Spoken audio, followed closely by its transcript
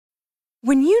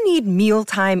When you need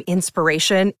mealtime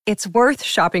inspiration, it's worth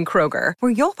shopping Kroger,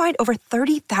 where you'll find over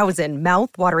 30,000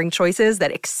 mouth-watering choices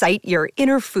that excite your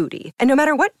inner foodie. And no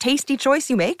matter what tasty choice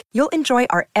you make, you'll enjoy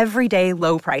our everyday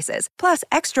low prices, plus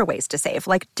extra ways to save,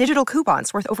 like digital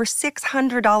coupons worth over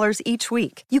 $600 each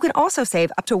week. You can also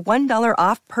save up to $1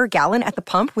 off per gallon at the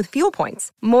pump with fuel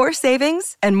points. More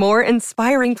savings and more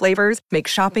inspiring flavors make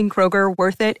shopping Kroger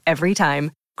worth it every time.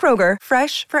 Kroger,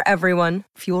 fresh for everyone.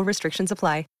 Fuel restrictions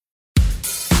apply.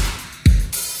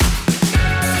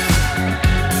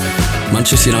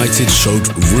 Manchester United showed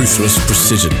ruthless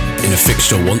precision in a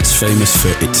fixture once famous for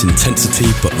its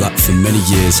intensity, but that for many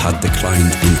years had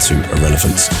declined into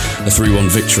irrelevance. A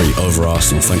 3-1 victory over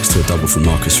Arsenal thanks to a double from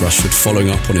Marcus Rashford following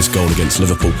up on his goal against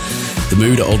Liverpool. The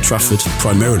mood at Old Trafford,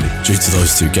 primarily due to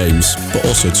those two games, but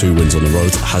also 2 wins on the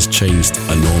road, has changed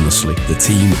enormously. The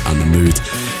team and the mood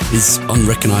is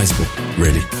unrecognisable,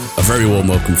 really. A very warm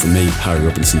welcome from me, Harry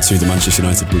Robinson, to the Manchester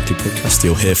United Weekly Podcast.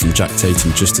 You'll hear from Jack Tate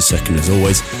in just a second, as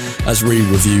always, as we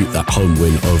review that home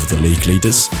win over the league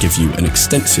leaders, give you an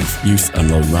extensive youth and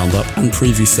loan roundup, and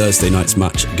preview Thursday night's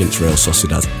match against Real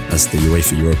Sociedad as the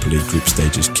UEFA Europa League group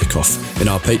stages kick off. In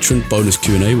our Patreon bonus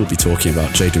Q&A, we'll be talking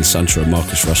about Jadon Sancho and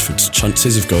Marcus Rashford's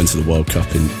chances of going to the World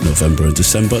Cup in November and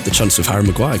December, the chance of Harry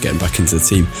Maguire getting back into the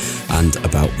team, and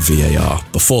about VAR.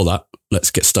 Before that,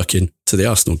 let's get stuck in to the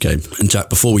Arsenal game. And Jack,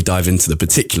 before we dive into the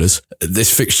particulars,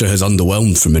 this fixture has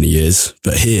underwhelmed for many years,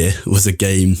 but here was a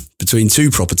game between 2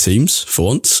 proper teams for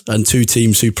once, and 2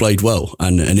 teams who played well,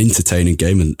 and an entertaining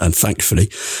game, and thankfully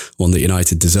one that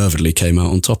United deservedly came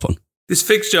out on top on. This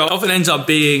fixture often ends up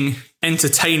being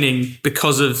entertaining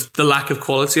because of the lack of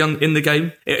quality in the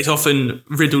game. It's often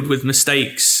riddled with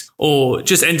mistakes, or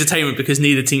just entertainment because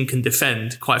neither team can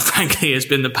defend, quite frankly, has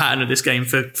been the pattern of this game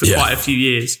for quite a few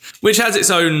years, which has its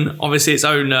own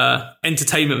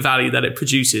entertainment value that it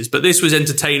produces. But this was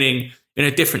entertaining in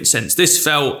a different sense. This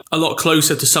felt a lot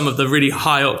closer to some of the really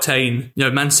high octane,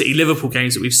 Man City Liverpool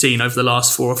games that we've seen over the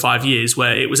last 4 or 5 years,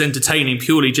 where it was entertaining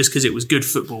purely just because it was good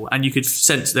football and you could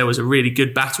sense there was a really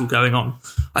good battle going on.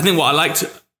 I think what I liked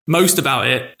most about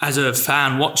it as a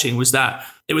fan watching was that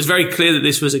it was very clear that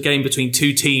this was a game between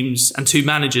 2 teams and 2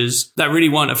 managers that really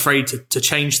weren't afraid to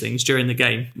change things during the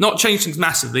game. Not change things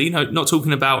massively, not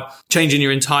talking about changing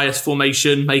your entire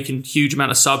formation, making huge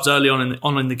amount of subs early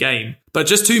on in the game, but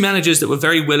just 2 managers that were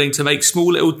very willing to make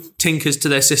small little tinkers to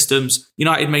their systems.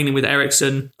 United mainly with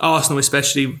Eriksen, Arsenal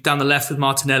especially down the left with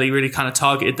Martinelli really kind of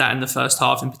targeted that in the first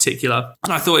half in particular.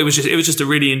 And I thought it was just a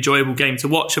really enjoyable game to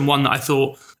watch, and one that I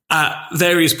thought at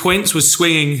various points was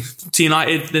swinging to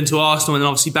United, then to Arsenal, and then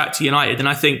obviously back to United. And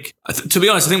I think, to be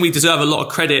honest, I think we deserve a lot of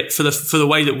credit for the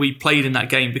way that we played in that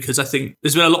game, because I think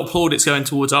there's been a lot of plaudits going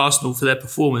towards Arsenal for their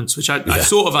performance, which I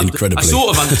sort of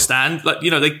understand. Like,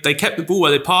 they kept the ball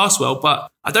where they passed well, but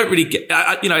I don't really get,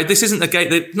 this isn't the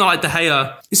game, not like De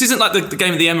Gea. This isn't like the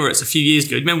game of the Emirates a few years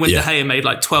ago. Remember when De Gea made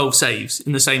like 12 saves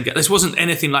in the same game? This wasn't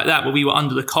anything like that where we were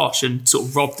under the cosh and sort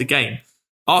of robbed the game.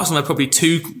 Arsenal had probably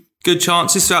 2 good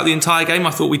chances throughout the entire game.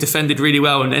 I thought we defended really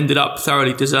well and ended up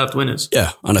thoroughly deserved winners.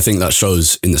 Yeah, and I think that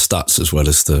shows in the stats as well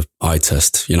as the eye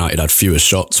test. United had fewer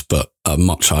shots, but a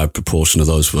much higher proportion of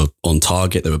those were on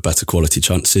target. There were better quality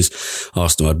chances.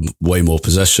 Arsenal had way more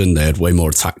possession. They had way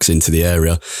more attacks into the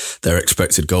area. Their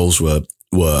expected goals were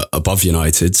above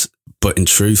United's, but in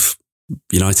truth,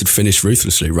 United finished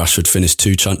ruthlessly. Rashford finished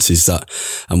 2 chances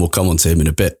and we'll come on to him in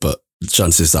a bit, but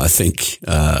chances that I think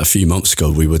a few months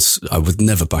ago I would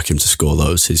never back him to score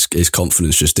those. His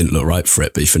confidence just didn't look right for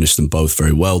it, but he finished them both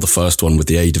very well. The first one with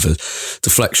the aid of a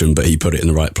deflection, but he put it in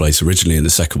the right place originally, and the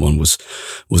second one was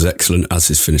excellent, as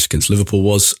his finish against Liverpool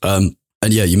was. And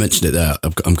yeah, you mentioned it there.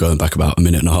 I'm going back about a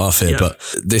minute and a half here, but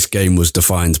this game was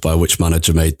defined by which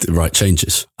manager made the right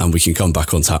changes, and we can come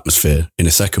back onto atmosphere in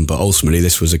a second. But ultimately,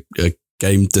 this was a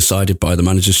game decided by the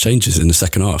manager's changes in the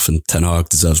second half, and Ten Hag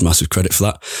deserves massive credit for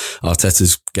that.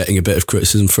 Arteta's getting a bit of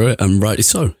criticism for it, and rightly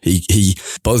so.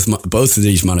 Both of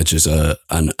these managers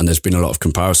and there's been a lot of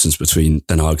comparisons between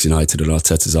Ten Hag's United and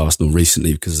Arteta's Arsenal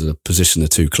recently because of the position the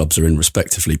 2 clubs are in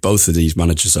respectively. Both of these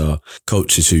managers are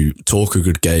coaches who talk a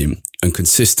good game and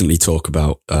consistently talk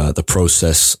about the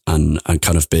process and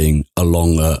kind of being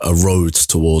along a road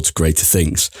towards greater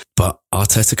things. But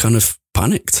Arteta kind of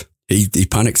panicked. He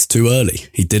panicked too early.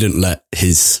 He didn't let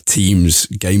his team's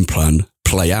game plan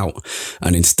play out,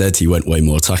 and instead he went way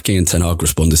more attacking, and Ten Hag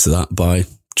responded to that by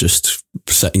just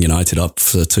setting United up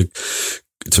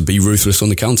to be ruthless on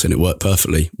the counter, and it worked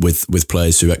perfectly with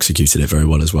players who executed it very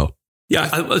well as well. Yeah,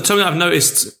 something I've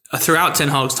noticed throughout Ten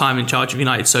Hag's time in charge of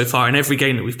United so far in every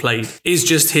game that we've played is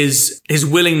just his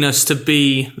willingness to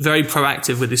be very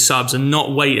proactive with his subs and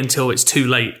not wait until it's too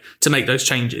late to make those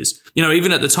changes. You know,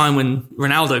 even at the time when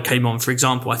Ronaldo came on, for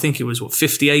example, I think it was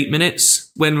 58 minutes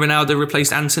when Ronaldo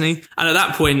replaced Antony. And at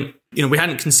that point, you know, we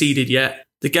hadn't conceded yet.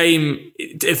 The game,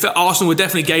 Arsenal were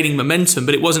definitely gaining momentum,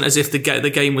 but it wasn't as if the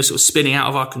game was sort of spinning out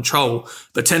of our control.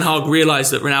 But Ten Hag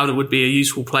realised that Ronaldo would be a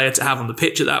useful player to have on the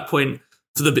pitch at that point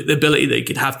for the ability that he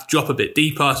could have to drop a bit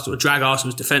deeper, to drag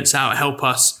Arsenal's defence out, help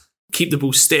us keep the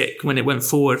ball stick when it went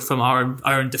forward from our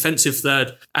own defensive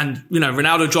third. And, you know,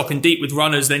 Ronaldo dropping deep with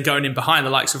runners, then going in behind the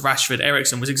likes of Rashford,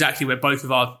 Eriksen was exactly where both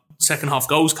of our second half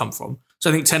goals come from. So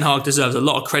I think Ten Hag deserves a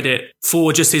lot of credit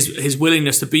for just his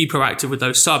willingness to be proactive with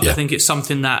those subs. Yeah. I think it's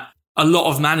something that a lot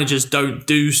of managers don't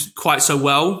do quite so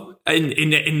well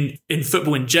in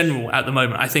football in general at the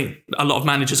moment. I think a lot of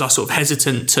managers are sort of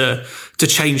hesitant to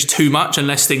change too much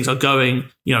unless things are going,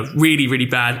 you know, really, really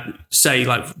bad. Say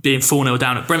like being 4-0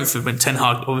 down at Brentford when Ten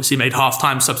Hag obviously made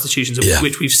half-time substitutions,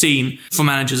 which we've seen from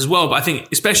managers as well. But I think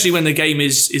especially when the game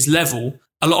is level,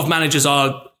 a lot of managers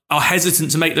are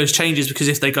hesitant to make those changes because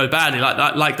if they go badly,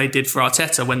 like they did for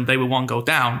Arteta when they were 1 goal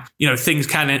down, you know, things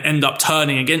can end up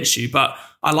turning against you. But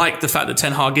I like the fact that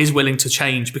Ten Hag is willing to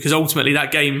change because ultimately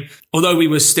that game, although we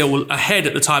were still ahead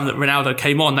at the time that Ronaldo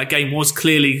came on, that game was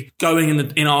clearly going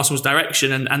in Arsenal's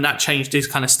direction, and that change did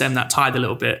kind of stem that tide a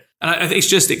little bit. And I think it's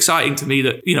just exciting to me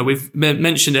that, you know, we've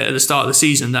mentioned it at the start of the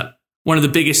season that one of the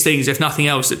biggest things, if nothing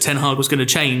else, that Ten Hag was going to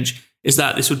change is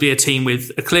that this would be a team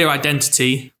with a clear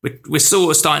identity. We're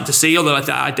sort of starting to see, although that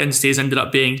identity has ended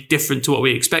up being different to what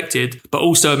we expected, but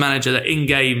also a manager that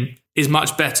in-game is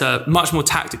much better, much more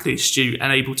tactically astute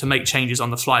and able to make changes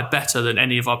on the fly better than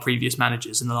any of our previous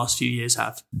managers in the last few years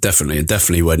have. Definitely. And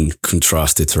definitely when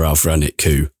contrasted to Ralf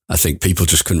Rangnick, I think people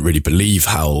just couldn't really believe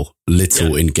how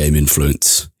little in-game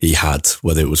influence he had,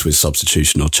 whether it was with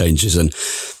substitution or changes.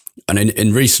 And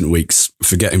in recent weeks,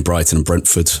 forgetting Brighton and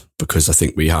Brentford, because I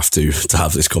think we have to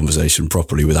have this conversation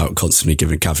properly without constantly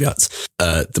giving caveats,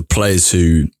 the players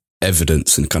who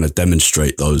evidence and kind of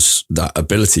demonstrate that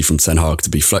ability from Ten Hag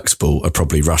to be flexible are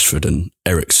probably Rashford and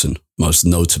Eriksen, most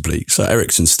notably. So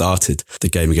Eriksen started the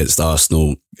game against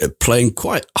Arsenal playing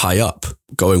quite high up,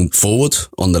 going forward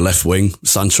on the left wing.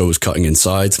 Sancho was cutting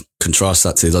inside. Contrast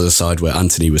that to the other side where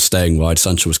Antony was staying wide.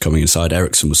 Sancho was coming inside.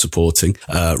 Eriksen was supporting.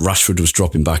 Rashford was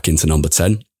dropping back into number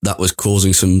 10. That was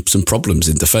causing some problems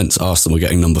in defence. Arsenal were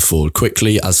getting number forward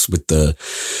quickly, as with the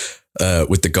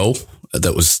goal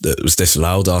that was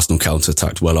disallowed. Arsenal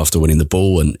counter-attacked well after winning the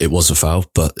ball, and it was a foul,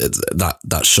 but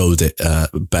that showed it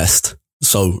best.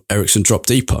 So Eriksen dropped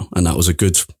deeper, and that was a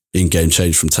good in-game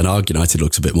change from Ten Hag. United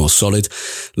looked a bit more solid.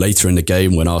 Later in the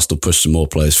game, when Arsenal pushed some more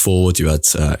players forward, you had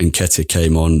Nketiah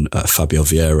came on, Fabio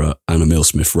Vieira and Emile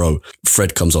Smith-Rowe.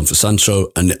 Fred comes on for Sancho,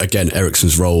 and again,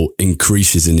 Eriksen's role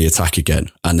increases in the attack again.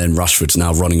 And then Rashford's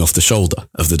now running off the shoulder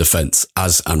of the defence,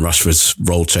 and Rashford's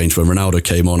role changed when Ronaldo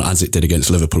came on, as it did against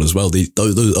Liverpool as well.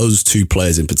 Those two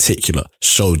players in particular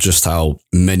showed just how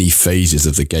many phases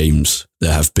of the games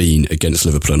there have been against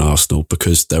Liverpool and Arsenal,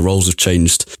 because their roles have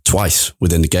changed twice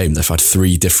within the game. They've had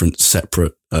 3 different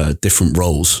separate different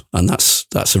roles, and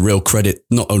that's a real credit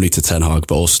not only to Ten Hag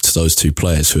but also to those two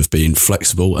players who have been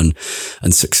flexible and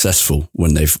successful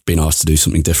when they've been asked to do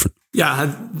something different.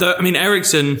 Yeah, I mean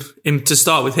Eriksen, to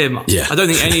start with him, I don't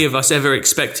think any of us ever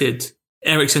expected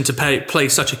Eriksen to play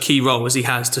such a key role as he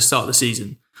has to start the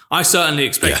season. I certainly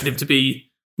expected him to be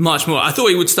much more. I thought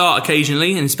he would start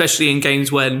occasionally, and especially in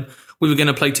games when we were going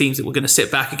to play teams that were going to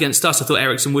sit back against us. I thought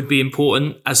Eriksen would be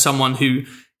important as someone who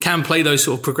can play those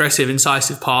sort of progressive,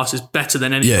 incisive passes better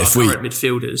than any of our current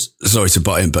midfielders. Sorry to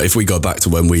butt in, but if we go back to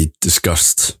when we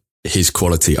discussed his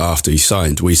quality after he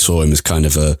signed, we saw him as kind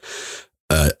of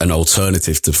an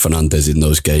alternative to Fernandes in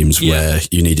those games where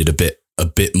you needed a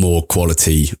bit more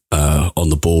quality on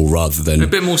the ball rather than... A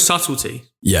bit more subtlety.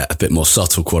 Yeah, a bit more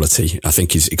subtle quality. I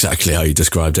think is exactly how you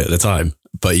described it at the time.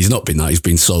 But he's not been that. He's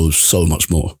been so much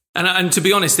more. And to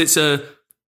be honest, it's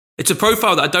a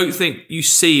profile that I don't think you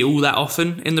see all that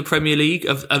often in the Premier League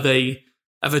of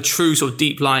a true sort of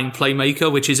deep lying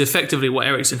playmaker, which is effectively what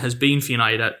Eriksen has been for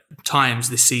United at times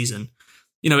this season.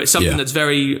 You know, it's something that's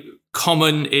very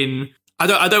common in...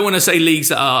 I don't want to say leagues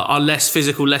that are less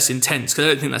physical, less intense, because I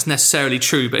don't think that's necessarily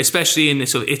true, but especially in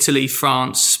this sort of Italy,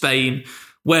 France, Spain,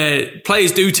 where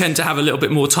players do tend to have a little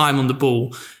bit more time on the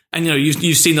ball. And, you know,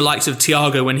 you've seen the likes of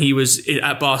Thiago when he was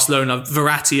at Barcelona,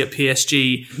 Verratti at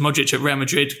PSG, Modric at Real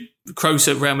Madrid, Kroos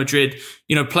at Real Madrid,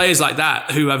 you know, players like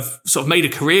that who have sort of made a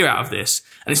career out of this.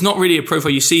 And it's not really a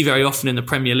profile you see very often in the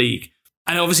Premier League.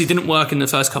 And it obviously didn't work in the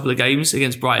first couple of games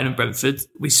against Brighton and Brentford.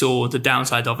 We saw the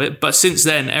downside of it. But since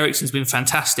then, Eriksen's been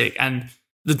fantastic. And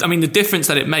the difference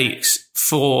that it makes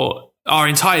for our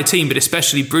entire team, but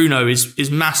especially Bruno,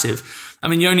 is massive. I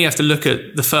mean, you only have to look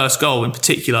at the first goal in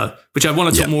particular, which I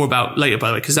want to talk more about later, by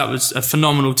the way, because that was a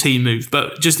phenomenal team move.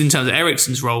 But just in terms of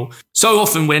Eriksen's role, so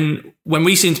often when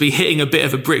we seem to be hitting a bit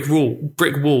of a brick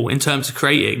wall in terms of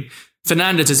creating,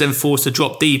 Fernandes is then forced to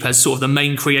drop deep as sort of the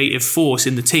main creative force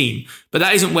in the team. But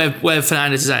that isn't where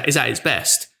Fernandes is at his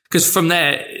best. Because from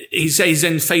there, he's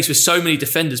then faced with so many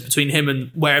defenders between him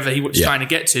and wherever he was trying to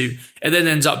get to. It then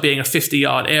ends up being a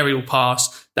 50-yard aerial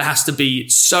pass that has to be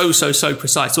so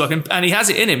precise to work. And he has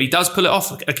it in him. He does pull it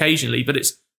off occasionally, but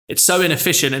it's so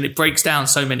inefficient and it breaks down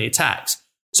so many attacks.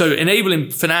 So enabling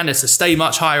Fernandes to stay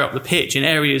much higher up the pitch in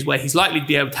areas where he's likely to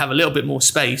be able to have a little bit more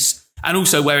space, and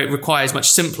also where it requires much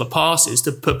simpler passes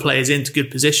to put players into good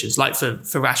positions, like for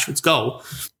Rashford's goal.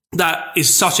 That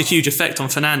is such a huge effect on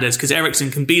Fernandes, because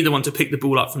Eriksen can be the one to pick the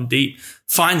ball up from deep,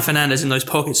 find Fernandes in those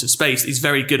pockets of space that he's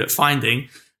very good at finding.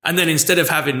 And then instead of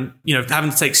having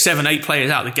to take 7-8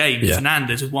 players out of the game,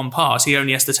 Fernandes with one pass, he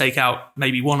only has to take out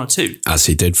maybe one or two. As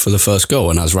he did for the first goal,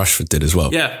 and as Rashford did as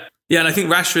well. Yeah. Yeah, and I think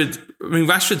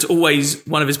Rashford's always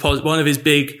one of his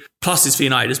big pluses for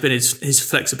United has been his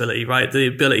flexibility, right? The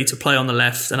ability to play on the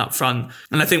left and up front.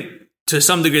 And I think to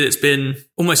some degree it's been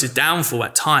almost his downfall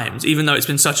at times, even though it's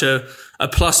been such a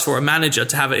plus for a manager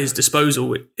to have at his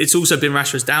disposal. It's also been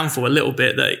Rashford's downfall a little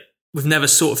bit, that we've never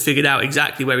sort of figured out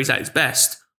exactly where he's at his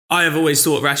best. I have always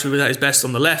thought Rashford was at his best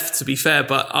on the left, to be fair,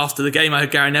 but after the game I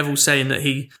heard Gary Neville saying that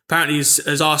he apparently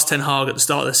has asked Ten Hag at the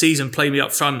start of the season, play me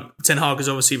up front. Ten Hag has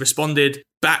obviously responded,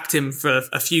 backed him for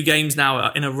a few games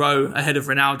now in a row ahead of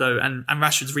Ronaldo, and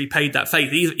Rashford's repaid that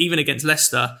faith, even against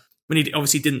Leicester. When he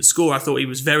obviously didn't score, I thought he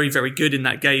was very, very good in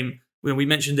that game. When we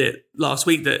mentioned it last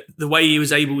week, that the way he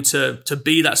was able to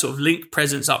be that sort of link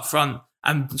presence up front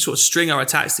and sort of string our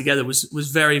attacks together was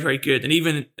very, very good. And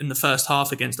even in the first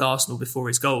half against Arsenal before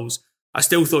his goals, I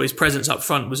still thought his presence up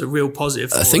front was a real positive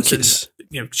for us. I think it's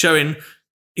showing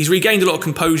he's regained a lot of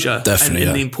composure in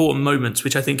the important moments,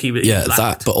 which I think he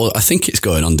lacked. But I think it's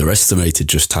going underestimated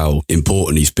just how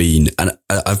important he's been, and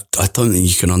I don't think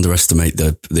you can underestimate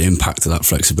the impact of that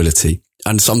flexibility.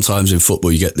 And sometimes in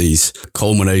football you get these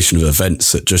culmination of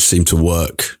events that just seem to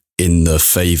work in the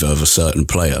favour of a certain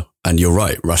player. And you're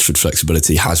right, Rashford's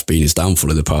flexibility has been his downfall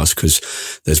in the past, because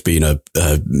there's been a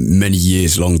many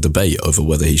years long debate over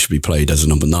whether he should be played as a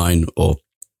number 9 or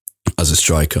as a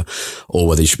striker, or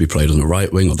whether he should be played on the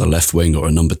right wing or the left wing or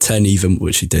a number 10 even,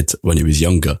 which he did when he was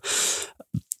younger.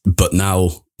 But now,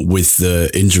 with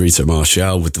the injury to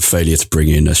Martial, with the failure to bring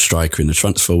in a striker in the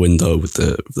transfer window, with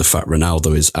the fact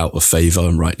Ronaldo is out of favour,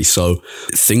 and rightly so,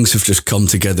 things have just come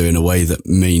together in a way that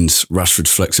means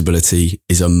Rashford's flexibility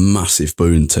is a massive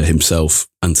boon to himself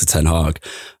and to Ten Hag.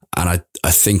 And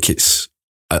I think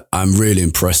I'm really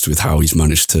impressed with how he's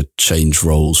managed to change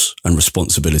roles and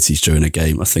responsibilities during a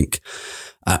game. I think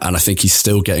he's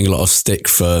still getting a lot of stick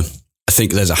for, I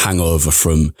think there's a hangover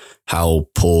from how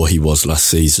poor he was last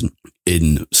season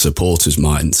in supporters'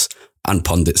 minds and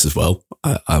pundits as well,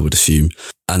 I would assume.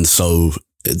 And so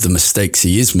the mistakes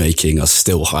he is making are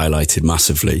still highlighted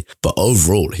massively. But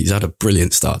overall, he's had a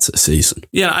brilliant start to the season.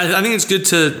 Yeah, I think it's good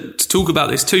to talk about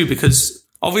this too, because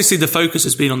obviously the focus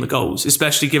has been on the goals,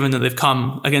 especially given that they've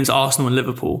come against Arsenal and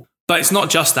Liverpool. But it's not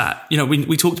just that.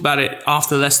 We talked about it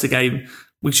after the Leicester game.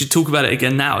 We should talk about it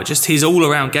again now. Just his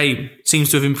all-around game seems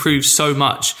to have improved so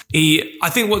much. I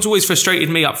think what's always frustrated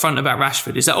me up front about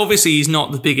Rashford is that obviously he's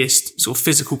not the biggest sort of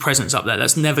physical presence up there.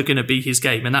 That's never going to be his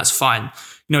game, and that's fine.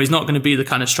 He's not going to be the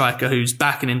kind of striker who's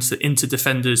backing into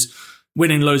defenders,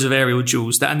 winning loads of aerial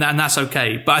duels, and that's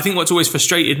okay. But I think what's always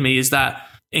frustrated me is that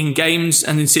in games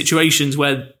and in situations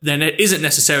where there isn't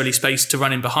necessarily space to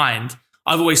run in behind,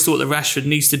 I've always thought that Rashford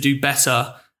needs to do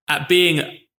better at being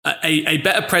a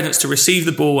better presence to receive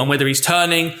the ball, and whether he's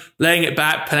turning, laying it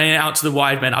back, playing it out to the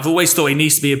wide men. I've always thought he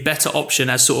needs to be a better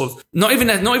option as sort of not even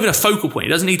a focal point.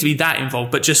 He doesn't need to be that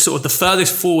involved, but just sort of the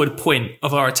furthest forward point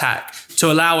of our attack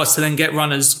to allow us to then get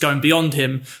runners going beyond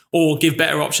him, or give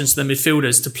better options to the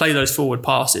midfielders to play those forward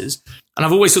passes. And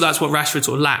I've always thought that's what Rashford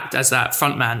sort of lacked as that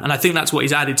front man. And I think that's what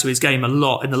he's added to his game a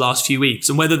lot in the last few weeks.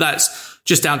 And whether that's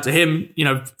just down to him,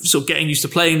 sort of getting used to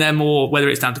playing there more, whether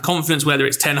it's down to confidence, whether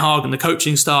it's Ten Hag and the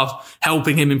coaching staff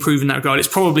helping him improve in that regard, it's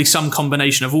probably some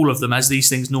combination of all of them, as these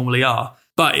things normally are.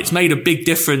 But it's made a big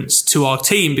difference to our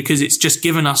team, because it's just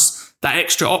given us that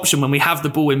extra option when we have the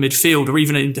ball in midfield or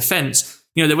even in defence.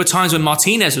 There were times when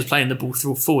Martinez was playing the ball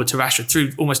forward to Rashford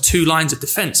through almost 2 lines of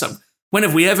defence. When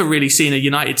have we ever really seen a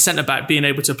United centre-back being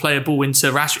able to play a ball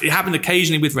into Rashford? It happened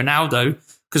occasionally with Ronaldo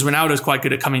because Ronaldo's quite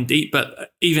good at coming deep.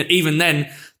 But even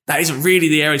then, that isn't really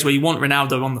the areas where you want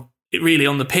Ronaldo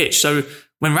on the pitch. So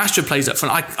when Rashford plays up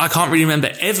front, I can't really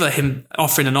remember ever him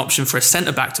offering an option for a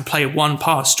centre-back to play a one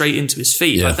pass straight into his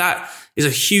feet. Yeah. Like that is a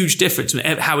huge difference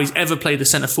in how he's ever played the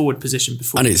centre-forward position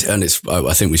before. And it's.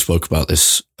 I think we spoke about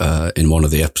this in one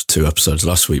of the 2 episodes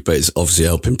last week, but it's obviously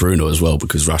helping Bruno as well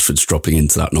because Rashford's dropping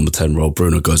into that number 10 role.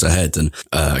 Bruno goes ahead, and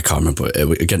I can't remember,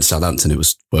 against Southampton, it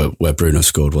was where Bruno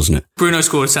scored, wasn't it? Bruno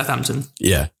scored Southampton.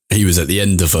 Yeah, he was at the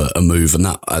end of a move, and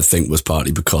that I think was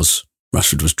partly because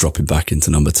Rashford was dropping back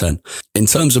into number 10. In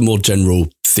terms of more general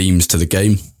themes to the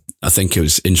game, I think it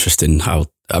was interesting how,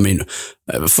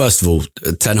 first of all,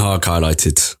 Ten Hag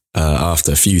highlighted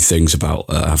after a few things about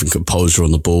having composure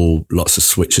on the ball, lots of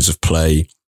switches of play,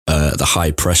 the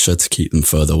high pressure to keep them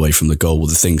further away from the goal,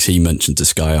 the things he mentioned to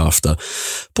Sky after,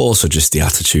 but also just the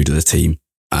attitude of the team.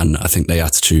 And I think the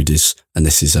attitude is, and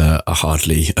this is a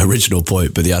hardly original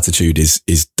point, but the attitude is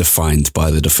defined by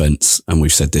the defence. And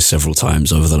we've said this several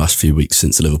times over the last few weeks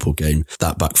since the Liverpool game.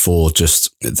 That back four,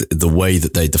 just the way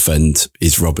that they defend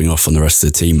is rubbing off on the rest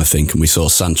of the team, I think. And we saw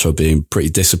Sancho being pretty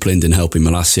disciplined in helping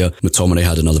Malacia. McTominay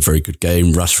had another very good game.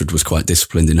 Rashford was quite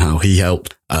disciplined in how he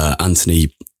helped.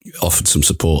 Anthony offered some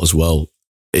support as well.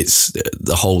 It's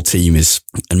the whole team is,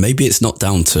 and maybe it's not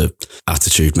down to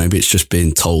attitude. Maybe it's just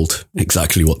being told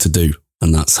exactly what to do,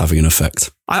 and that's having an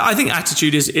effect. I think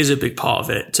attitude is a big part of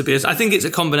it. To be honest, I think it's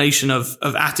a combination of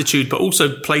attitude, but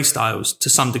also play styles to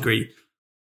some degree.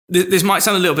 This might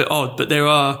sound a little bit odd, but there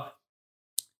are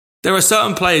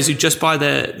certain players who just by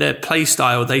their play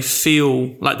style, they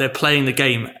feel like they're playing the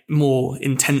game more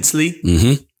intensely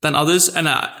than others, and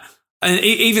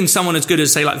even someone as good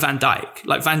as, say, like Van Dijk.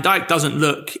 Like, Van Dijk doesn't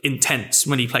look intense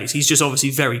when he plays. He's just obviously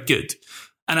very good.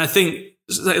 And I think,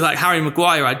 like, Harry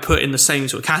Maguire, I'd put in the same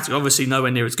sort of category. Obviously,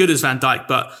 nowhere near as good as Van Dijk,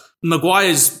 but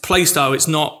Maguire's play style, it's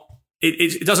not,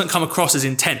 it doesn't come across as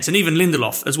intense. And even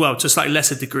Lindelof as well, to a slightly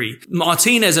lesser degree.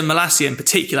 Martinez and Malacia in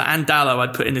particular, and Dalot,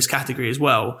 I'd put in this category as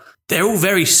well. They're all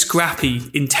very scrappy,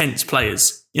 intense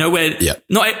players. You know, where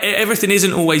not everything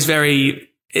isn't always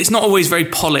it's not always very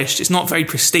polished. It's not very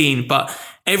pristine, but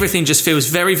everything just feels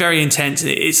very, very intense.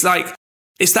 It's like,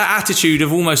 it's that attitude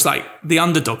of almost like the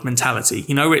underdog mentality,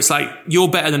 you know, where it's like, you're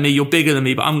better than me, you're bigger than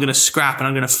me, but I'm going to scrap and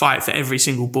I'm going to fight for every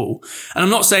single ball. And I'm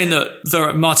not saying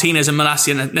that Martinez and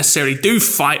Malacia necessarily do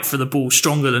fight for the ball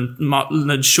stronger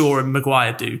than Shaw and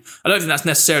Maguire do. I don't think that's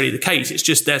necessarily the case. It's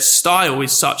just their style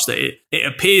is such that it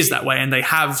appears that way, and they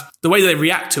have the way they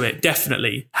react to it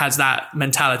definitely has that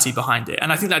mentality behind it.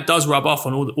 And I think that does rub off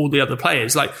on all the other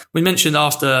players. Like we mentioned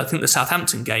after, I think, the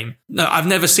Southampton game. No, I've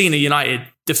never seen a United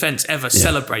defense ever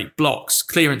celebrate blocks,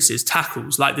 clearances,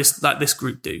 tackles like this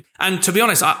group do. And to be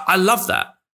honest, I love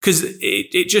that, because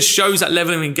it just shows that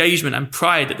level of engagement and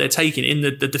pride that they're taking in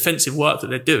the defensive work that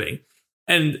they're doing.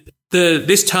 And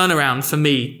this turnaround for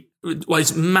me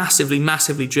was massively,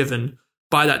 massively driven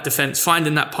by that defense,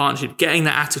 finding that partnership, getting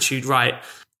that attitude right.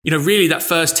 You know, really that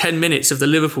first 10 minutes of the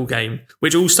Liverpool game,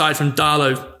 which all started from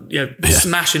Dalot,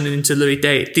 smashing into Luis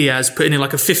Diaz, putting in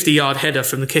like a 50-yard header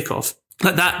from the kickoff.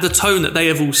 Like that, the tone that they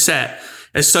have all set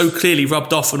has so clearly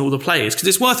rubbed off on all the players. Because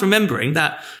it's worth remembering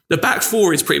that the back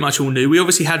four is pretty much all new. We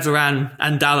obviously had Varane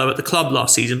and Dalot at the club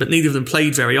last season, but neither of them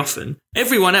played very often.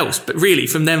 Everyone else, but really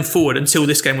from them forward until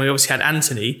this game, we obviously had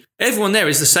Anthony. Everyone there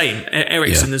is the same.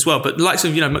 Eriksen as well. But the likes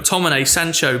of, McTominay,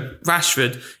 Sancho,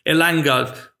 Rashford,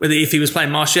 Elanga, whether if he was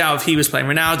playing Martial, if he was playing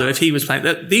Ronaldo, if he was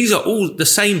playing, these are all the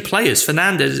same players.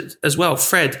 Fernandes as well,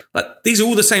 Fred. Like, these are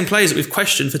all the same players that we've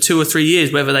questioned for 2 or 3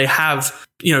 years, whether they have,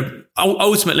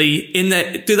 ultimately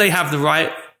do they have the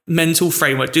right mental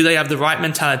framework? Do they have the right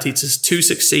mentality to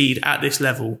succeed at this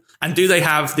level? And do they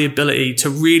have the ability to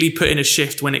really put in a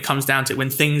shift when it comes down to it, when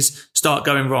things start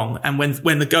going wrong and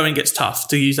when the going gets tough,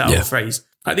 to use that old phrase?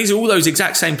 Like, these are all those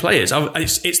exact same players.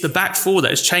 It's the back four that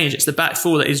has changed. It's the back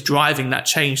four that is driving that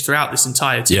change throughout this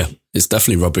entire team. Yeah, it's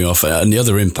definitely rubbing off. And the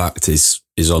other impact is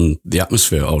on the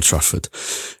atmosphere at Old Trafford.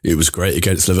 It was great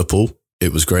against Liverpool.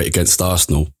 It was great against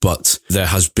Arsenal, but there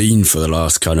has been for the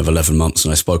last kind of 11 months,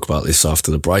 and I spoke about this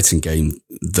after the Brighton game,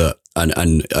 that,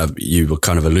 and you were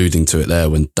kind of alluding to it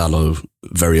there when Dalot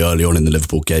very early on in the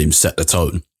Liverpool game set the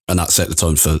tone, and that set the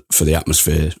tone for the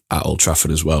atmosphere at Old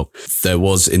Trafford as well. There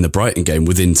was, in the Brighton game,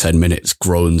 within 10 minutes,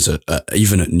 groans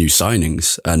even at new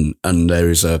signings, and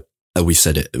there is we've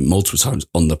said it multiple times,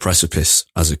 on the precipice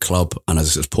as a club and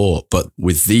as a support, but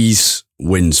with these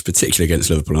wins, particularly against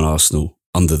Liverpool and Arsenal,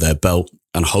 under their belt,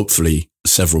 and hopefully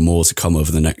several more to come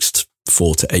over the next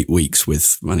 4 to 8 weeks,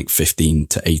 with, I think, 15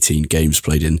 to 18 games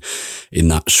played in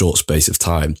that short space of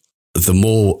time. The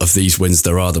more of these wins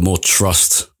there are, the more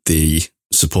trust the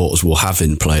supporters will have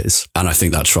in players. And I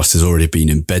think that trust has already been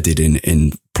embedded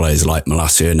in players like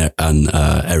Malacia and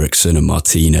Eriksen and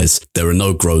Martinez. There are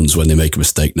no groans when they make a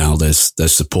mistake now. There's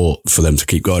support for them to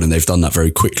keep going. And they've done that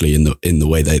very quickly in the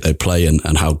way they play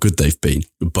and how good they've been.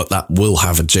 But that will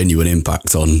have a genuine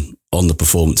impact on the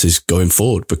performances going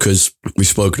forward, because we've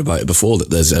spoken about it before,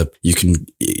 that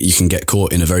you can get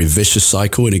caught in a very vicious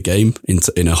cycle in a game,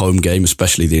 in a home game,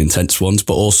 especially the intense ones.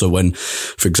 But also when,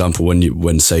 for example,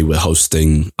 when say we're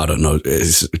hosting, I don't know,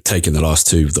 it's taking the last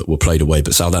two that were played away,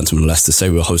 but Southampton and Leicester, say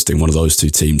we're hosting one of those two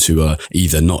teams who are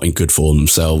either not in good form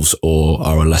themselves or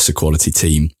are a lesser quality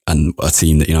team, and a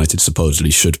team that United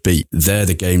supposedly should beat. They're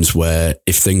the games where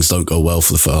if things don't go well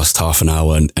for the first half an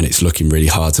hour and it's looking really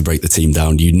hard to break the team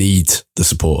down, you need the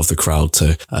support of the crowd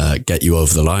to get you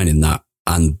over the line in that.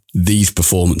 And these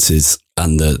performances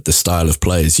and the style of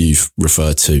players you've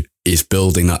referred to is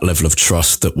building that level of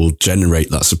trust that will generate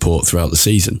that support throughout the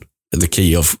season. The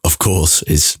key, of course,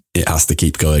 is it has to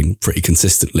keep going pretty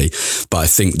consistently. But I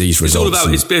think these results... It's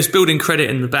all about it's building credit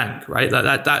in the bank, right?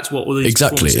 That's what all these...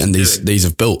 Exactly, and these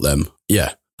have built them,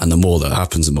 yeah. And the more that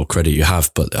happens, the more credit you have.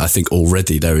 But I think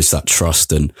already there is that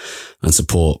trust and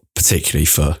support, particularly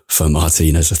for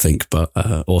Martinez, I think, but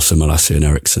also Malacia and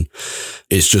Eriksen.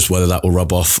 It's just whether that will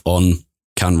rub off on,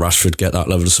 can Rashford get that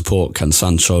level of support? Can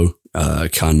Sancho?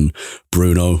 Can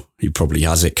Bruno? He probably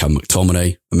has it. Can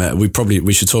McTominay? I mean,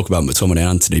 we should talk about McTominay and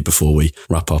Antony before we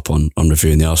wrap up on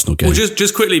reviewing the Arsenal game. Well,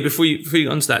 just quickly before you get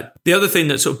onto that, the other thing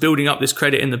that sort of building up this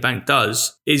credit in the bank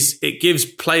does is it gives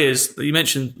players, you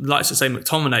mentioned, like to say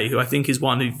McTominay, who I think is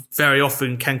one who very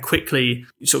often can quickly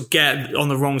sort of get on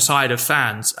the wrong side of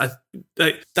fans.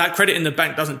 That credit in the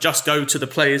bank doesn't just go to the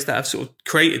players that have sort of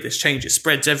created this change. It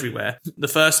spreads everywhere, the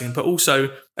first thing, but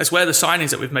also that's where the signings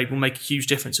that we've made will make a huge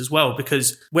difference as well.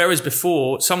 Because whereas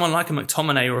before, someone like a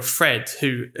McTominay or a Fred,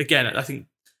 who, again, I think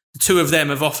the two of them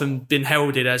have often been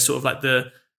heralded as sort of like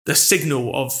the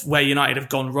signal of where United have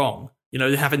gone wrong. You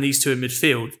know, having these two in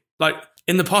midfield. Like,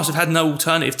 in the past, we've had no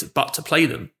alternative but to play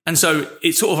them. And so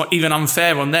it's sort of even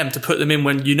unfair on them to put them in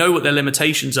when you know what their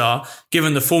limitations are,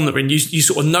 given the form that we're in. You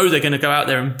sort of know they're going to go out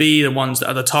there and be the ones that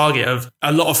are the target of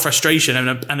a lot of frustration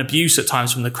and abuse at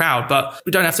times from the crowd. But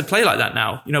we don't have to play like that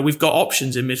now. You know, we've got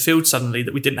options in midfield suddenly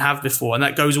that we didn't have before, and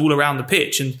that goes all around the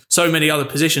pitch. And so many other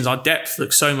positions, our depth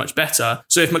looks so much better.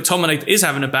 So if McTominay is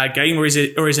having a bad game or is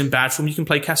in bad form, you can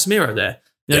play Casemiro there.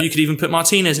 You know, You could even put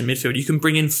Martinez in midfield. You can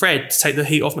bring in Fred to take the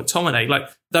heat off McTominay. Like,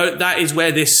 that is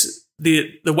where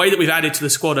the way that we've added to the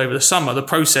squad over the summer, the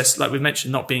process, like we've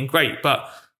mentioned, not being great, but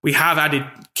we have added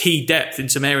key depth in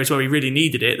some areas where we really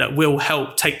needed it that will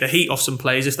help take the heat off some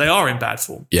players if they are in bad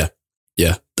form. Yeah,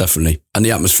 definitely. And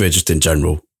the atmosphere just in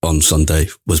general on Sunday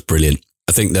was brilliant.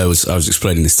 I think I was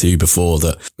explaining this to you before,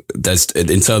 that there's,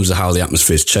 in terms of how the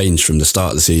atmosphere's changed from the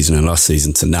start of the season and last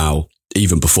season to now,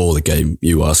 even before the game,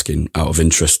 you asking out of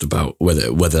interest about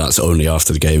whether that's only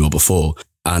after the game or before.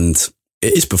 And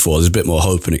it is before. There's a bit more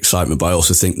hope and excitement, but I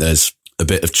also think there's a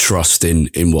bit of trust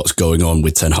in what's going on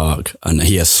with Ten Hag. And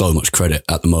he has so much credit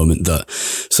at the moment that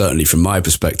certainly from my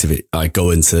perspective, I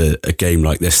go into a game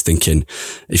like this thinking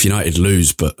if United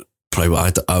lose, but play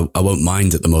well, I won't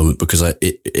mind at the moment, because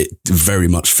it very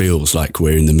much feels like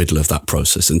we're in the middle of that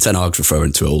process. And Ten Hag's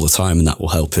referring to it all the time, and that will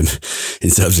help him in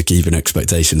terms of keeping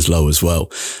expectations low as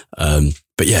well.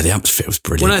 But yeah, the atmosphere was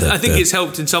brilliant. Well, I think it's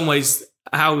helped in some ways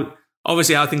how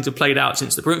things have played out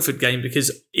since the Brentford game, because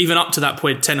even up to that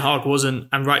point, Ten Hag wasn't,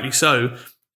 and rightly so,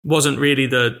 wasn't really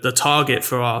the target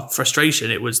for our frustration.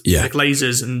 It was the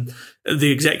Glazers and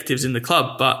the executives in the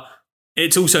club. But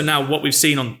it's also now what we've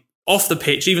seen off the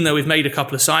pitch, even though we've made a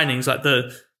couple of signings, like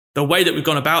the way that we've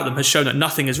gone about them has shown that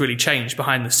nothing has really changed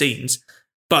behind the scenes,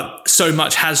 but so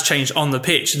much has changed on the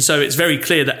pitch. And so it's very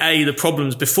clear that the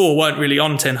problems before weren't really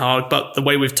on Ten Hag, but the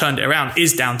way we've turned it around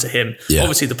is down to him. Yeah.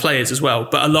 Obviously the players as well,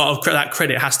 but a lot of that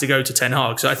credit has to go to Ten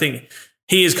Hag. So I think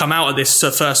he has come out of this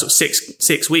first sort of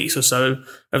six weeks or so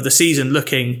of the season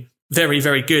looking very,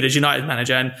 very good as United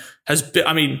manager, and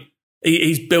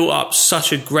he's built up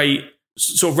such a great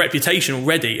sort of reputation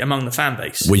already among the fan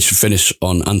base. We should finish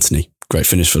on Antony. Great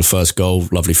finish for the first goal.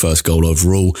 Lovely first goal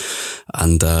overall.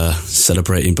 And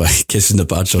celebrating by kissing the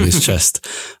badge on his chest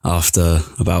after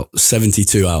about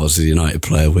 72 hours as a United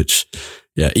player, which,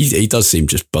 yeah, he does seem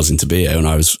just buzzing to be here. And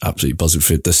I was absolutely buzzing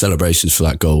for it. The celebrations for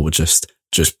that goal were just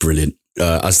brilliant,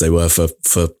 as they were for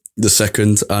the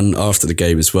second and after the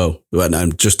game as well.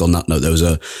 And just on that note, there was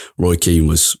Roy Keane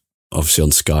was obviously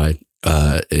on Sky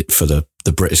for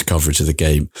the British coverage of the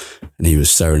game, and he was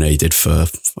serenaded for,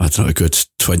 I don't know, a good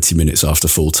 20 minutes after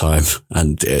full time.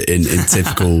 And in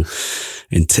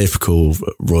in typical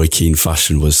Roy Keane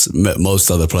fashion, was most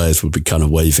other players would be kind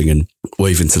of waving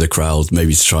to the crowd,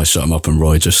 maybe to try and shut him up. And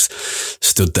Roy just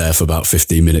stood there for about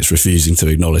 15 minutes, refusing to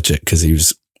acknowledge it because he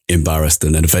was embarrassed,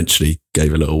 and then eventually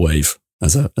gave a little wave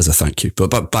as a thank you.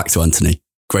 But back to Antony.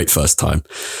 Great first time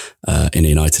in a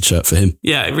United shirt for him.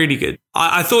 Yeah, really good.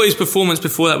 I thought his performance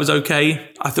before that was okay.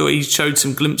 I thought he showed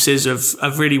some glimpses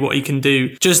of really what he can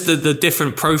do. Just the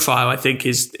different profile, I think,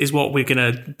 is what we're going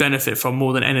to benefit from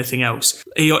more than anything else.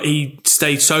 He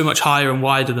stayed so much higher and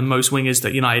wider than most wingers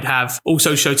that United have.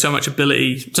 Also showed so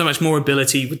much more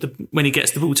ability when he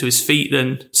gets the ball to his feet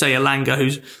than, say, Elanga,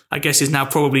 who's, I guess, is now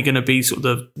probably going to be sort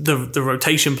of the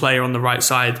rotation player on the right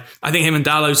side. I think him and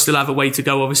Dalot still have a way to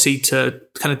go, obviously, to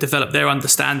kind of develop their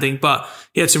understanding, but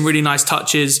he had some really nice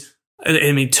touches.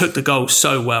 I mean, took the goal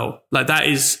so well. Like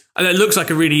it looks like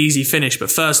a really easy finish,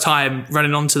 but first time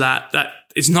running onto that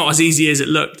it's not as easy as it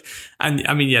looked. And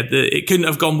I mean, yeah, it couldn't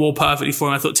have gone more perfectly for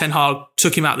him. I thought Ten Hag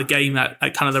took him out of the game at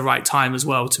kind of the right time as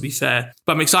well, to be fair.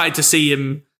 But I'm excited to see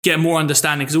him get more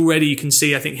understanding, because already you can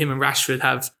see, I think him and Rashford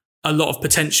have a lot of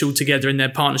potential together in their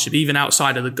partnership, even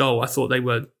outside of the goal. I thought they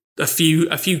were a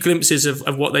few glimpses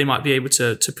of what they might be able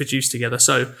to produce together.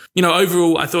 So,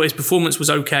 overall, I thought his performance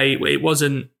was okay. It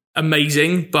wasn't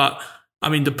amazing, but I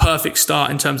mean, the perfect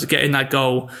start in terms of getting that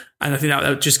goal. And I think that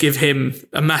would just give him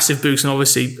a massive boost. And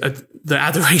obviously the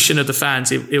adoration of the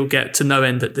fans, it'll get to no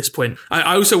end at this point.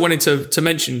 I also wanted to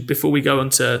mention, before we go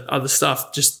on to other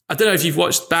stuff, just, I don't know if you've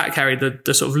watched back, Harry,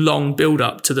 the sort of long build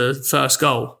up to the first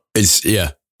goal.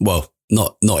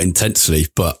 Not intensely,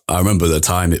 but I remember at the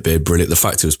time it being brilliant. The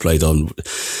fact it was played on,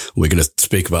 we're going to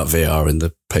speak about VAR in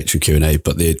the Patreon Q&A,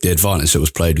 but the advantage it was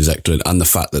played was excellent, and the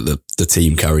fact that the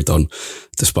team carried on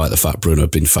despite the fact Bruno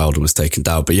had been fouled and was taken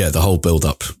down. But yeah, the whole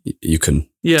build-up, you can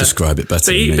describe it better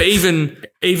than me.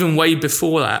 But even way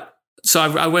before that, so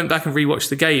I went back and rewatched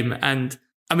the game, and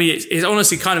I mean, it's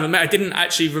honestly kind of I didn't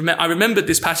actually remember. I remembered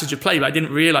this passage of play, but I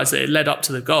didn't realise that it led up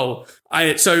to the goal.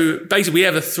 So basically, we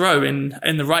have a throw in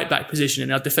the right back position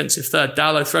in our defensive third.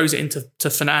 Dalot throws it into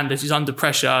Fernandes, who's under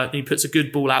pressure, and he puts a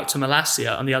good ball out to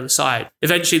Malacia on the other side.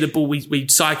 Eventually, the ball, we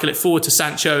cycle it forward to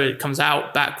Sancho. It comes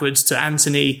out backwards to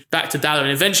Antony, back to Dalot,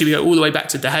 and eventually we go all the way back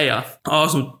to De Gea.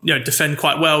 Arsenal, defend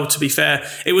quite well, to be fair.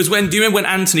 It was do you remember when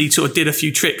Antony sort of did a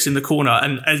few tricks in the corner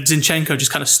and Zinchenko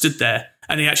just kind of stood there?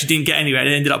 And he actually didn't get anywhere, and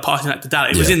ended up passing that to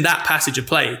Dalot. It was in that passage of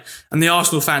play, and the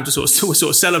Arsenal fans were sort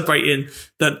of celebrating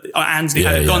that Antony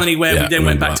hadn't gone anywhere. We then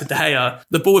went back to De Gea.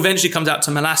 The ball eventually comes out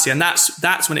to Malacia, and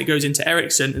that's when it goes into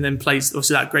Eriksen, and then plays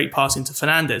obviously that great pass into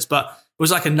Fernandes. But it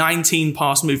was like a 19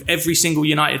 pass move. Every single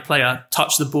United player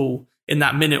touched the ball in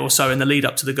that minute or so in the lead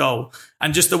up to the goal,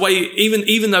 and just the way,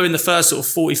 even though in the first sort of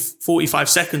 45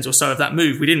 seconds or so of that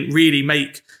move, we didn't really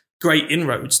make great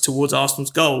inroads towards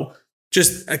Arsenal's goal.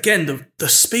 Just, again, the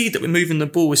speed that we're moving the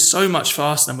ball is so much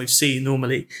faster than we've seen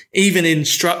normally, even in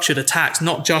structured attacks,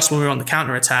 not just when we're on the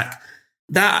counter-attack.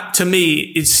 That, to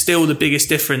me, is still the biggest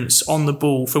difference on the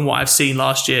ball from what I've seen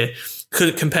last year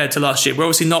compared to last year. We're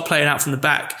obviously not playing out from the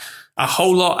back a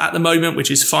whole lot at the moment, which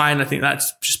is fine. I think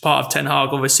that's just part of Ten Hag,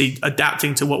 obviously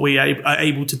adapting to what we are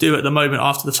able to do at the moment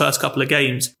after the first couple of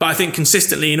games. But I think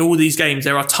consistently in all these games,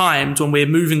 there are times when we're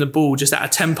moving the ball just at a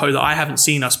tempo that I haven't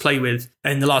seen us play with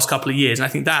in the last couple of years. And I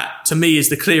think that, to me, is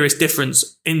the clearest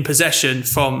difference in possession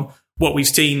from what we've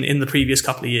seen in the previous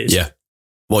couple of years. Yeah.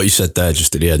 What you said there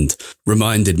just at the end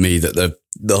reminded me that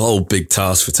the whole big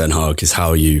task for Ten Hag is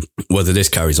whether this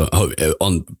carries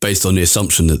on based on the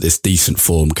assumption that this decent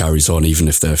form carries on, even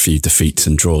if there are a few defeats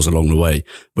and draws along the way,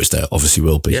 which there obviously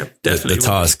will be. Yeah, definitely. The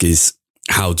task is,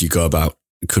 how do you go about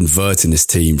converting this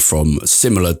team from a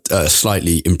similar,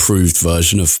 slightly improved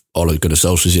version of Ole Gunnar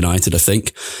Solskjaer's United, I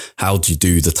think? How do you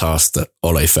do the task that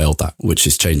Ole failed at, which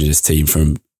is changing his team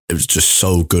from, it was just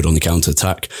so good on the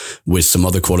counter-attack with some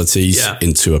other qualities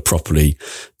into a properly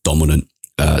dominant,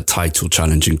 title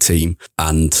challenging team.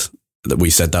 And that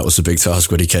we said that was a big task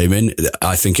when he came in.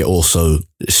 I think it also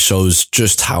shows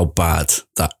just how bad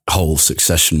that whole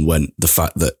succession went. The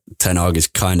fact that Ten Hag is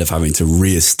kind of having to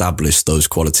re-establish those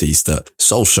qualities that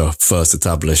Solskjaer first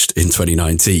established in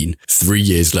 2019, 3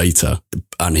 years later.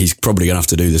 And he's probably going to have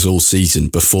to do this all season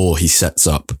before he sets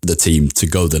up the team to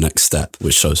go the next step,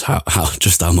 which shows how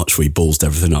much we ballsed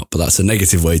everything up. But that's a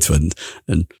negative way to end.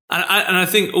 And I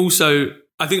think also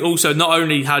not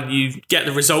only how do you get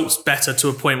the results better to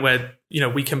a point where,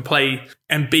 we can play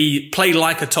and play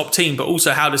like a top team, but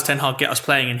also how does Ten Hag get us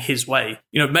playing in his way?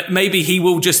 Maybe he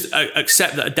will just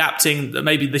accept that adapting, that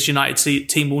maybe this United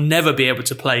team will never be able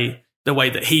to play the way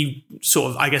that he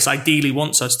sort of, I guess, ideally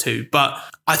wants us to. But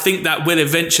I think that will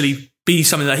eventually be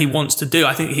something that he wants to do.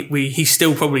 I think he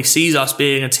still probably sees us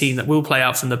being a team that will play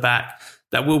out from the back,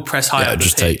 that will press high up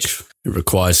the pitch. It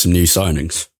requires some new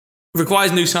signings. It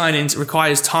requires new signings. It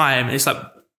requires time. And it's like,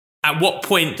 at what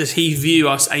point does he view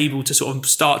us able to sort of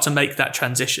start to make that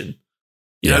transition?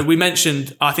 You know, we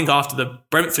mentioned, I think after the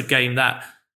Brentford game, that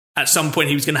at some point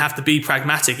he was going to have to be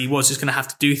pragmatic. He was just going to have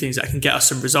to do things that can get us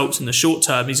some results in the short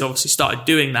term. He's obviously started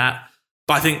doing that.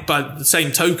 But I think by the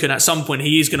same token, at some point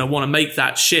he is going to want to make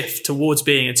that shift towards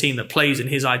being a team that plays in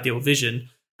his ideal vision.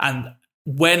 And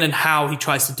when and how he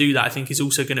tries to do that, I think is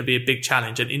also going to be a big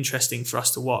challenge and interesting for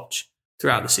us to watch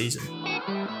throughout the season.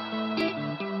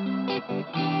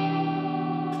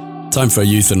 Time for a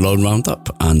youth and loan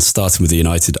roundup, and starting with the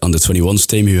United under-21s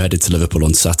team, who headed to Liverpool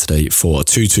on Saturday for a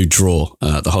 2-2 draw.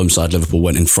 The home side, Liverpool,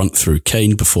 went in front through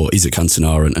Kane before Isaac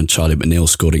Cantona and Charlie McNeil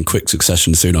scored in quick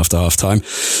succession soon after half-time.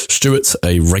 Stewart,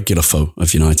 a regular foe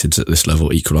of United's at this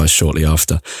level, equalised shortly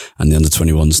after, and the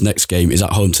under-21s' next game is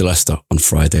at home to Leicester on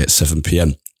Friday at 7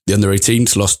 p.m. The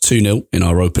under-18s lost 2-0 in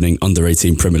our opening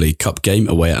under-18 Premier League Cup game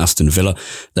away at Aston Villa.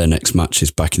 Their next match is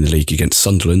back in the league against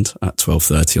Sunderland at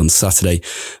 12:30 on Saturday.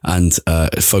 And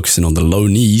focusing on the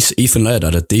loanees, Ethan Laird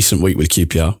had a decent week with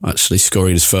QPR, actually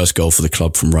scoring his first goal for the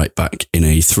club from right back in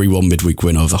a 3-1 midweek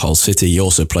win over Hull City. He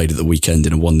also played at the weekend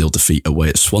in a 1-0 defeat away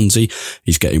at Swansea.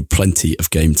 He's getting plenty of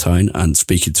game time, and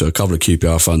speaking to a couple of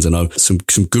QPR fans, I know some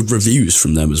good reviews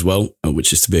from them as well,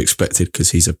 which is to be expected because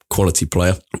he's a quality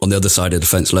player. On the other side of the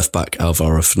fence, left-back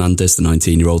Alvaro Fernandez, the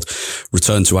 19-year-old,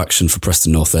 returned to action for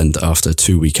Preston North End after a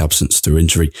 2-week absence through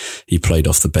injury. He played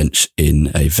off the bench in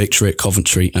a victory at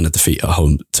Coventry and a defeat at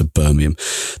home to Birmingham.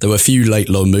 There were a few late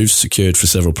loan moves secured for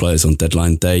several players on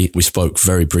deadline day. We spoke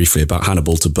very briefly about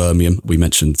Hannibal to Birmingham. We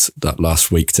mentioned that last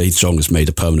week. Tahith Chong has made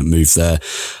a permanent move there,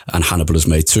 and Hannibal has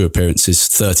made 2 appearances,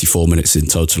 34 minutes in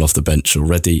total off the bench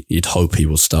already. You'd hope he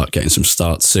will start getting some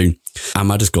starts soon.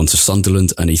 Ahmad has gone to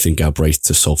Sunderland and Ethan Galbraith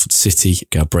to Salford City.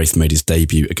 Galbraith made his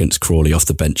debut against Crawley off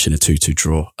the bench in a 2-2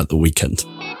 draw at the weekend.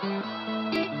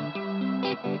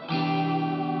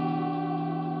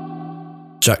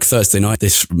 Jack, Thursday night,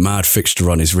 this mad fixture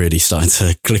run is really starting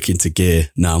to click into gear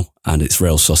now, and it's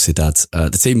Real Sociedad.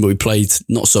 The team that we played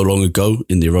not so long ago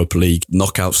in the Europa League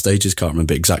knockout stages, can't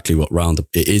remember exactly what round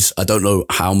it is. I don't know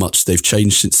how much they've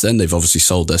changed since then. They've obviously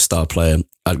sold their star player,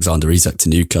 Alexander Isak, to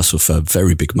Newcastle for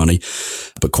very big money,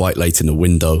 but quite late in the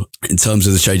window. In terms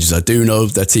of the changes, I do know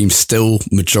their team's still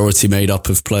majority made up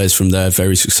of players from their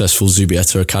very successful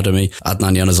Zubieta Academy.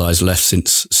 Adnan Januzaj's left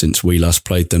since we last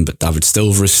played them, but David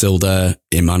Silva is still there.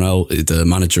 Emmanuel, the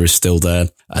manager, is still there.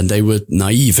 And they were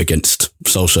naive against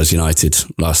Solskjaer's United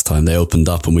last time. They opened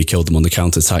up and we killed them on the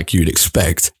counter-attack. You'd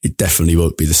expect it definitely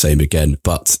won't be the same again,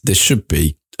 but this should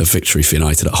be a victory for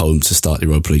United at home to start the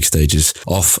Europa League stages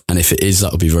off. And if it is,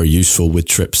 that'll be very useful with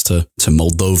trips to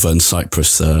Moldova and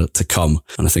Cyprus to come.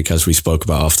 And I think, as we spoke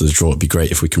about after the draw, it'd be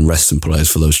great if we can rest some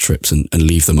players for those trips and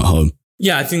leave them at home.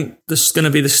 Yeah, I think this is going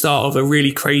to be the start of a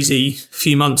really crazy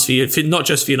few months for you, not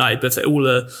just for United, but for all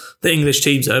the English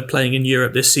teams that are playing in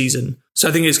Europe this season. So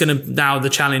I think it's going to, now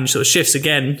the challenge sort of shifts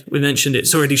again. We mentioned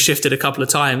it's already shifted a couple of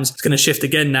times. It's going to shift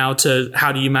again now to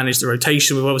how do you manage the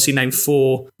rotation? We've obviously named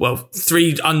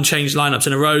 3 unchanged lineups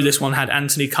in a row. This one had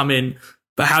Anthony come in.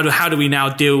 But how do we now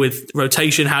deal with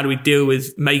rotation? How do we deal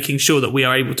with making sure that we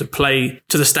are able to play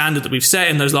to the standard that we've set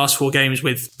in those last 4 games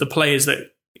with the players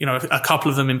that, you know, a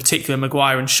couple of them in particular,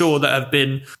 Maguire and Shaw, that have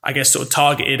been, I guess, sort of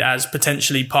targeted as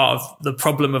potentially part of the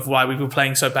problem of why we were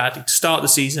playing so badly to start the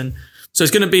season. So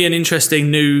it's going to be an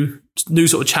interesting new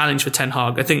sort of challenge for Ten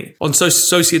Hag. I think on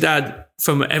Sociedad,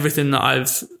 from everything that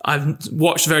I've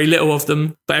watched very little of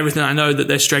them, but everything I know that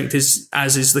their strength is,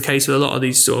 as is the case with a lot of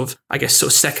these sort of, I guess,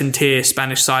 sort of second tier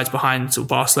Spanish sides behind sort of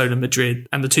Barcelona and Madrid,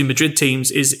 and the 2 Madrid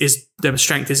teams is their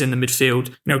strength is in the midfield.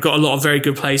 You know, got a lot of very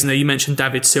good players in there. You mentioned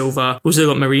David Silva. Also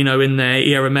got Marino in there,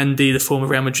 Ieramendi, the former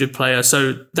Real Madrid player.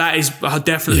 So that is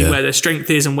definitely where their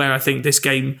strength is, and where I think this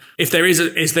game, if there is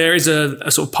a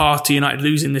sort of path to United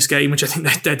losing this game, which I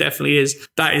think there definitely is,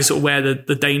 that is sort of where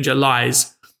the danger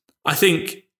lies. I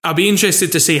think I'll be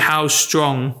interested to see how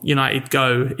strong United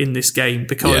go in this game,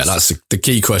 because that's the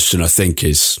key question. I think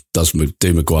is,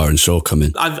 do Maguire and Shaw come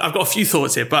in? I've got a few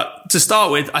thoughts here, but to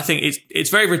start with, I think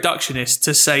it's very reductionist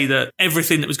to say that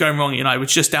everything that was going wrong at United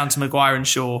was just down to Maguire and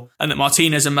Shaw, and that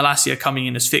Martinez and Malacia coming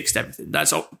in has fixed everything.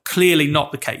 That's clearly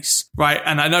not the case, right?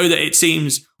 And I know that it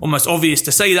seems almost obvious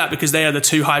to say that because they are the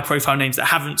 2 high-profile names that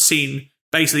haven't seen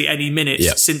basically any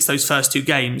minutes since those first 2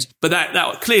 games. But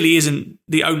that clearly isn't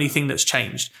the only thing that's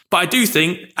changed. But I do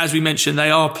think, as we mentioned, they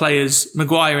are players,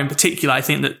 Maguire in particular, I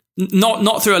think that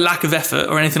not through a lack of effort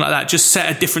or anything like that, just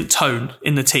set a different tone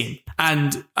in the team.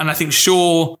 And I think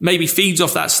Shaw maybe feeds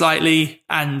off that slightly,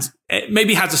 and it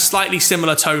maybe has a slightly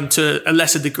similar tone to a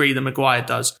lesser degree than Maguire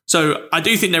does. So I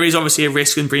do think there is obviously a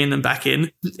risk in bringing them back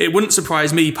in. It wouldn't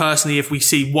surprise me personally if we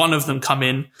see one of them come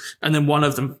in and then one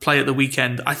of them play at the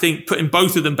weekend. I think putting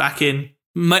both of them back in,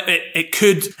 it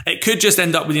could just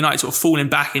end up with United sort of falling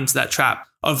back into that trap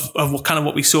of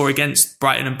what we saw against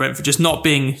Brighton and Brentford, just not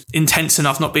being intense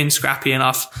enough, not being scrappy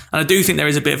enough. And I do think there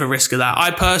is a bit of a risk of that. I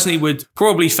personally would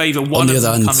probably favour one of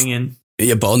them coming in.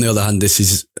 Yeah, but on the other hand, this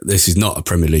is not a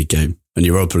Premier League game, and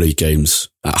Europa League games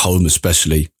at home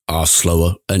especially are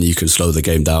slower, and you can slow the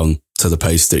game down to the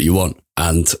pace that you want.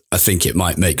 And I think it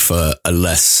might make for a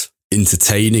less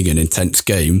entertaining and intense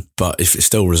game, but if it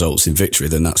still results in victory,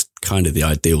 then that's kind of the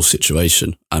ideal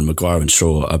situation. And Maguire and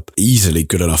Shaw are easily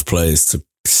good enough players to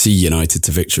see United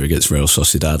to victory against Real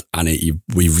Sociedad, and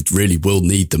we really will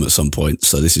need them at some point.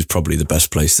 So this is probably the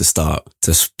best place to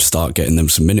start getting them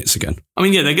some minutes again. I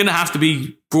mean, yeah, they're going to have to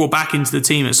be brought back into the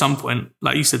team at some point.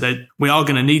 Like you said, we are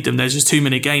going to need them. There's just too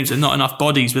many games and not enough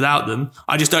bodies without them.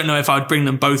 I just don't know if I would bring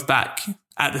them both back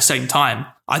at the same time.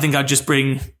 I think I'd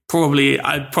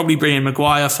probably bring in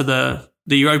Maguire for the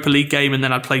Europa League game, and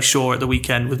then I'd play Shaw at the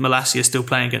weekend with Malacia still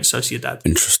playing against Sociedad.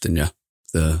 Interesting, yeah.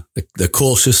 The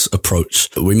cautious approach.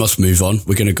 We must move on.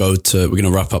 We're going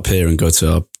to wrap up here and go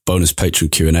to our bonus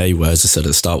Patreon Q&A, where, as I said at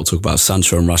the start, we'll talk about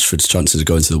Sancho and Rashford's chances of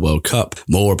going to the World Cup,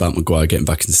 more about Maguire getting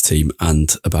back into the team,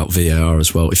 and about VAR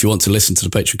as well. If you want to listen to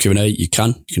the Patreon Q&A, you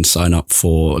can sign up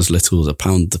for as little as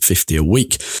 £1.50 a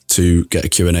week to get a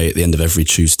Q&A at the end of every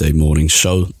Tuesday morning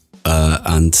show.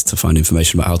 And to find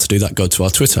information about how to do that, go to our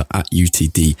Twitter at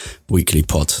UTD Weekly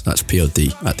Pod. That's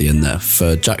POD at the end there.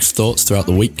 For Jack's thoughts throughout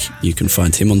the week, you can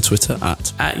find him on Twitter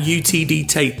at UTD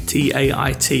Tait,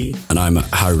 Tait. And I'm at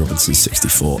Harry Robinson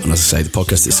 64. And as I say, the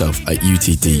podcast itself at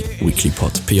UTD Weekly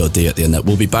Pod, POD at the end there.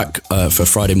 We'll be back for a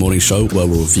Friday morning show where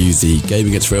we'll review the game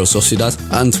against Real Sociedad,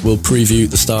 and we'll preview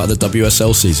the start of the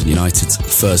WSL season, United's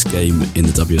first game in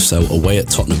the WSL away at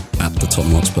Tottenham at the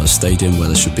Tottenham Hotspur Stadium, where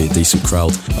there should be a decent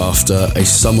crowd after a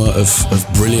summer of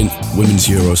brilliant Women's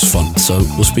Euros fun. So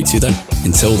we'll speak to you then.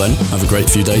 Until then, have a great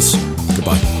few days.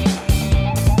 Goodbye.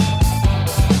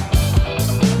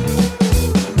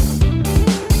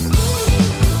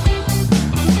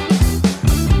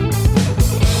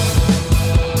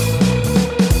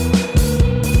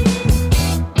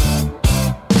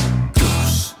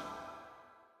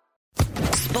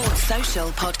 Sports Social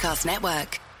Podcast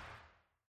Network.